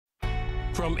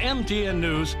From MTN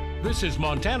News, this is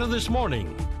Montana This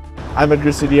Morning. I'm Edgar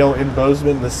Cedillo in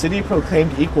Bozeman. The city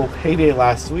proclaimed equal pay day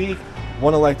last week.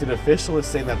 One elected official is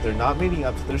saying that they're not meeting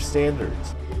up to their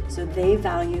standards. So they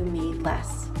value me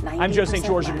less. I'm Joe St.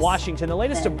 George in Washington. The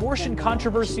latest abortion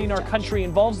controversy in our country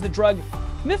involves the drug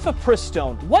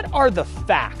mifepristone. What are the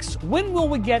facts? When will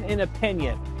we get an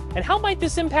opinion? And how might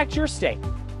this impact your state?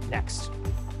 Next.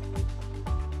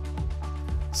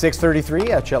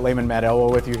 6:33, Chet Lehman, Matt Elwell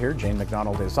with you here. Jane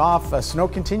McDonald is off. Snow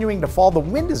continuing to fall. The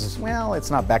wind is, well, it's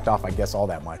not backed off, I guess, all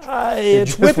that much.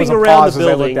 It's whipping around the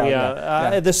building.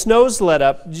 The snow's let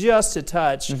up just a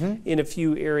touch in a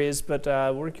few areas, but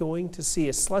we're going to see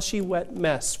a slushy, wet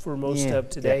mess for most of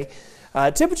today.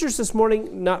 Temperatures this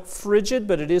morning, not frigid,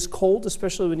 but it is cold,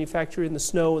 especially when you factor in the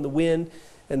snow and the wind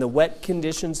and the wet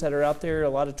conditions that are out there, a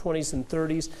lot of 20s and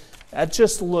 30s. That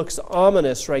just looks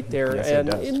ominous right there,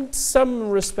 and in some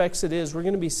respects it is. We're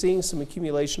going to be seeing some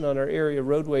accumulation on our area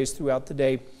roadways throughout the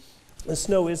day. The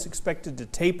snow is expected to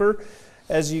taper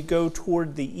as you go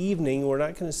toward the evening. We're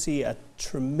not going to see a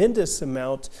tremendous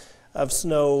amount of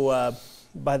snow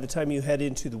by the time you head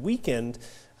into the weekend,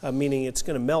 meaning it's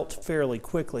going to melt fairly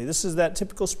quickly. This is that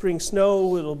typical spring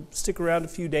snow. It'll stick around a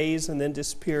few days and then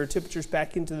disappear. Temperatures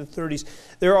back into the 30s.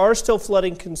 There are still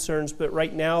flooding concerns, but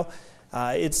right now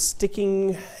it's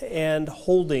sticking and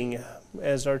holding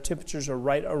as our temperatures are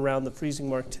right around the freezing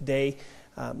mark today.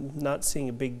 Not seeing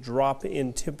a big drop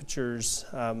in temperatures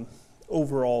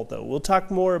overall, though. We'll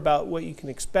talk more about what you can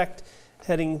expect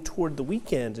heading toward the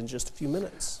weekend in just a few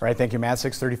minutes. All right, thank you, Matt.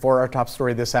 6:34, our top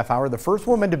story this half hour. The first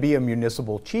woman to be a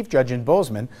municipal chief judge in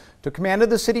Bozeman took command of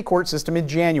the city court system in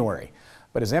January.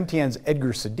 But as MTN's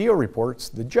Edgar Cedillo reports,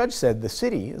 the judge said the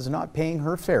city is not paying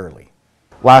her fairly.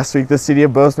 Last week, the city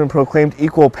of Bozeman proclaimed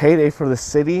equal pay day for the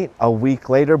city. A week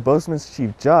later, Bozeman's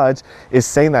chief judge is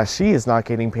saying that she is not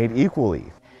getting paid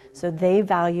equally. So they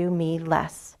value me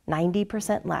less,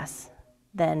 90% less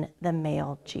than the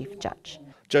male chief judge.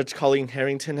 Judge Colleen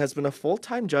Harrington has been a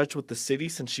full-time judge with the city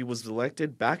since she was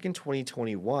elected back in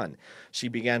 2021. She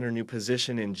began her new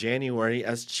position in January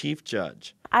as chief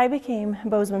judge. I became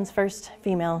Bozeman's first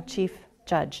female chief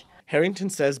judge. Harrington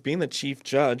says being the chief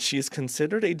judge, she is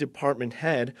considered a department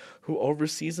head who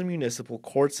oversees the municipal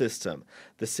court system.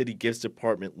 The city gives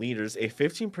department leaders a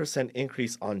 15%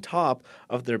 increase on top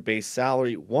of their base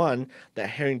salary, one that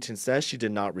Harrington says she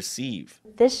did not receive.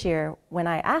 This year, when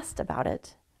I asked about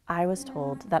it, I was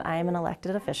told that I am an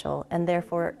elected official and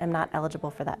therefore am not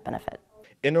eligible for that benefit.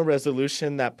 In a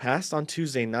resolution that passed on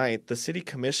Tuesday night, the City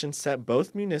Commission set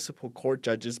both municipal court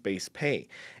judges' base pay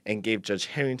and gave Judge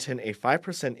Harrington a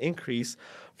 5% increase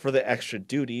for the extra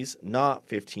duties, not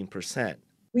 15%.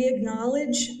 We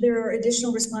acknowledge there are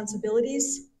additional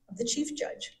responsibilities of the chief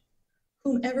judge,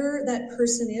 whomever that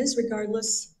person is,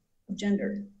 regardless of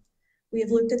gender. We have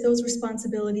looked at those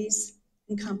responsibilities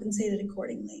and compensated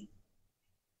accordingly.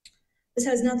 This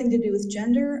has nothing to do with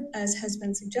gender, as has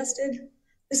been suggested.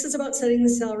 This is about setting the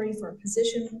salary for a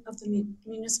position of the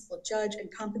municipal judge and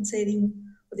compensating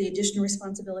for the additional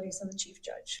responsibilities of the chief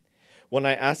judge. When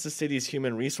I asked the city's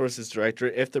human resources director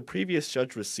if the previous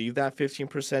judge received that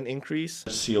 15% increase,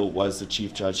 Seal was the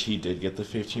chief judge. He did get the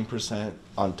 15%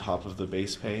 on top of the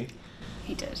base pay.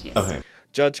 He did, yes. Okay.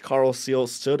 Judge Carl Seal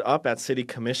stood up at City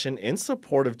Commission in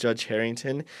support of Judge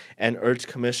Harrington and urged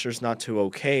commissioners not to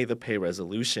okay the pay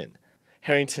resolution.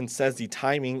 Harrington says the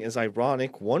timing is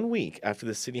ironic 1 week after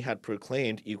the city had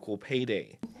proclaimed equal pay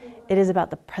day. It is about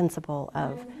the principle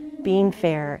of being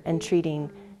fair and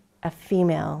treating a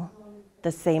female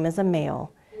the same as a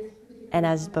male. And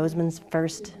as Bozeman's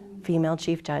first female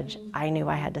chief judge, I knew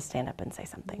I had to stand up and say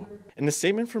something. In a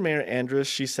statement from Mayor Andrus,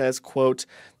 she says, quote,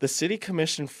 "The City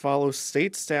Commission follows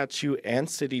state statute and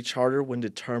city charter when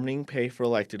determining pay for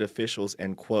elected officials,"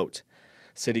 end quote.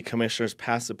 City Commissioners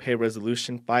passed the pay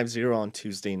resolution 5-0 on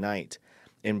Tuesday night.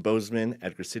 In Bozeman,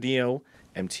 Edgar Cedillo,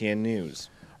 MTN News.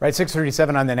 Right,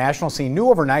 6:37 on the national scene. New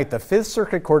overnight, the Fifth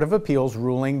Circuit Court of Appeals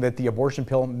ruling that the abortion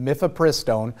pill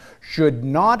mifepristone should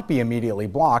not be immediately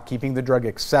blocked, keeping the drug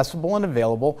accessible and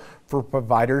available for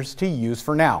providers to use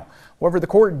for now. However, the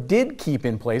court did keep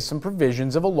in place some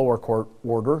provisions of a lower court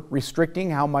order restricting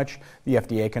how much the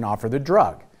FDA can offer the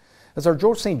drug. As our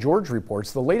Joe St. George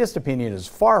reports, the latest opinion is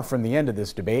far from the end of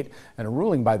this debate, and a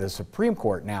ruling by the Supreme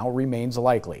Court now remains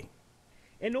likely.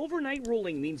 An overnight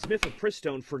ruling means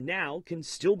mifepristone for now can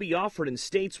still be offered in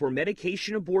states where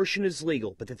medication abortion is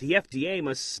legal, but that the FDA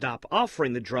must stop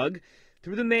offering the drug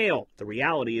through the mail. The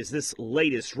reality is this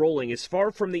latest ruling is far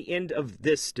from the end of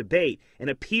this debate. An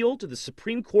appeal to the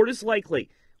Supreme Court is likely,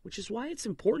 which is why it's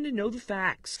important to know the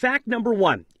facts. Fact number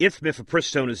 1, if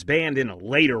mifepristone is banned in a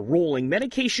later ruling,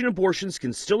 medication abortions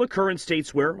can still occur in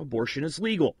states where abortion is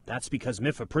legal. That's because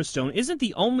mifepristone isn't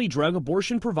the only drug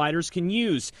abortion providers can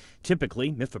use.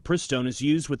 Typically, mifepristone is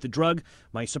used with the drug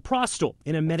misoprostol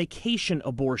in a medication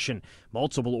abortion.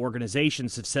 Multiple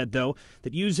organizations have said, though,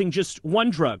 that using just one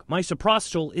drug,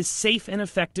 misoprostol, is safe and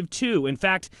effective too. In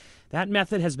fact, that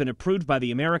method has been approved by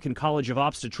the American College of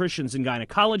Obstetricians and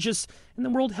Gynecologists and the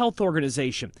World Health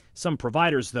Organization. Some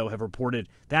providers, though, have reported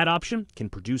that option can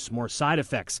produce more side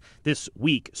effects. This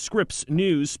week, Scripps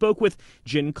News spoke with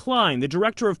Jen Klein, the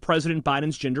director of President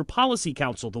Biden's Gender Policy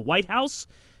Council. The White House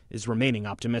is remaining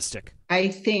optimistic. I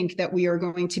think that we are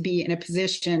going to be in a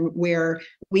position where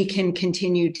we can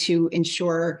continue to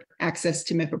ensure access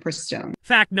to mifepristone.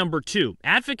 Fact number 2,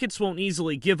 advocates won't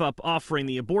easily give up offering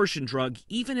the abortion drug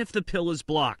even if the pill is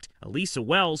blocked. Elisa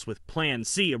Wells with Plan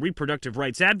C, a reproductive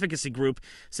rights advocacy group,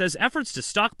 says efforts to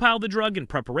stockpile the drug in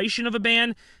preparation of a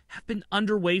ban have been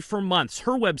underway for months.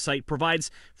 Her website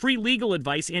provides free legal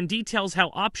advice and details how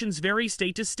options vary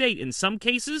state to state. In some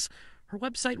cases, her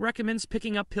website recommends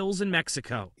picking up pills in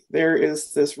Mexico. There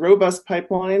is this robust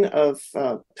pipeline of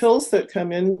pills that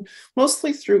come in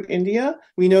mostly through India.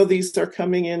 We know these are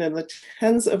coming in the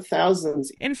tens of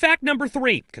thousands. In fact number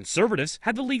 3, conservatives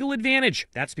have the legal advantage.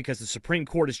 That's because the Supreme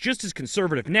Court is just as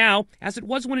conservative now as it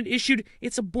was when it issued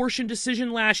its abortion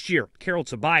decision last year. Carol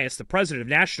Tobias, the president of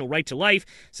National Right to Life,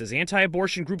 says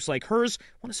anti-abortion groups like hers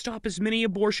want to stop as many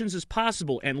abortions as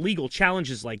possible, and legal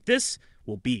challenges like this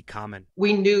will be common.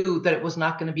 We knew that it was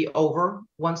not going to be over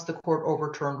once the court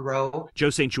overturned Roe.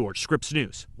 Joe St. George, Scripps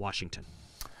News, Washington.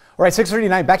 All right,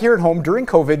 6:39, back here at home. During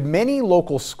COVID, many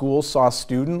local schools saw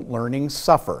student learning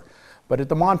suffer. But at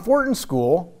the Montfortin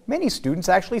School, many students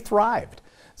actually thrived.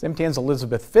 As MTN's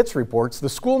Elizabeth Fitz reports, the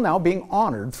school now being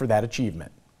honored for that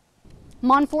achievement.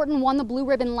 Montfortin won the Blue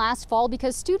Ribbon last fall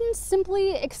because students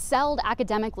simply excelled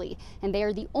academically, and they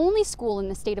are the only school in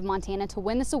the state of Montana to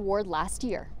win this award last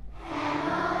year.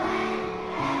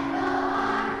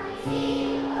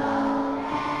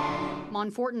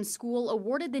 Montfortin School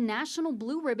awarded the National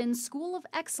Blue Ribbon School of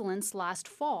Excellence last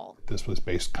fall. This was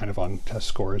based kind of on test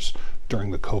scores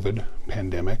during the COVID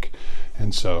pandemic,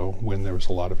 and so when there was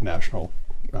a lot of national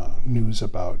news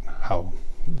about how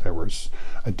there was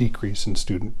a decrease in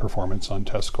student performance on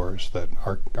test scores, that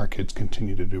our kids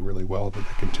continue to do really well, that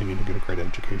they continue to get a great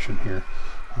education here.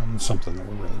 Something that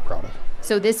we're really proud of.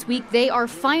 So this week they are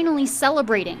finally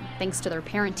celebrating thanks to their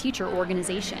parent-teacher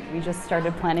organization. We just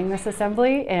started planning this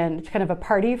assembly, and it's kind of a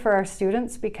party for our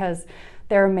students because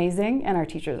they're amazing and our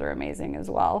teachers are amazing as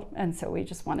well. And so we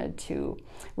just wanted to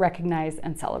recognize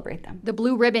and celebrate them. The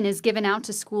Blue Ribbon is given out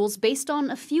to schools based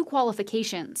on a few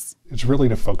qualifications. It's really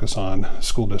to focus on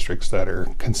school districts that are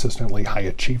consistently high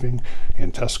achieving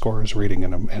in test scores, reading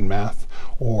and math,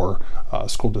 or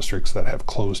school districts that have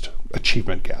closed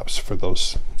achievement gaps for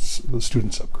those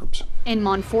student subgroups. And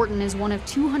Montfortin is one of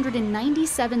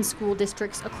 297 school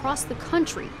districts across the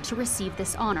country to receive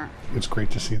this honor. It's great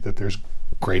to see that there's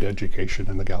great education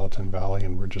in the Gallatin Valley,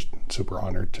 and we're just super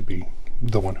honored to be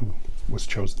the one who was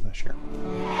chosen this year.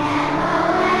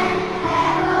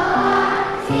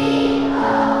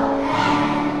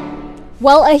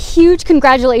 Well, a huge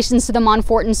congratulations to the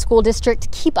Montfortin School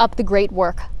District. Keep up the great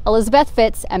work. Elizabeth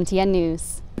Fitz, MTN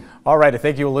News. All right,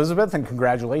 thank you, Elizabeth, and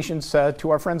congratulations to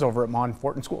our friends over at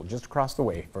Montfortin School, just across the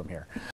way from here.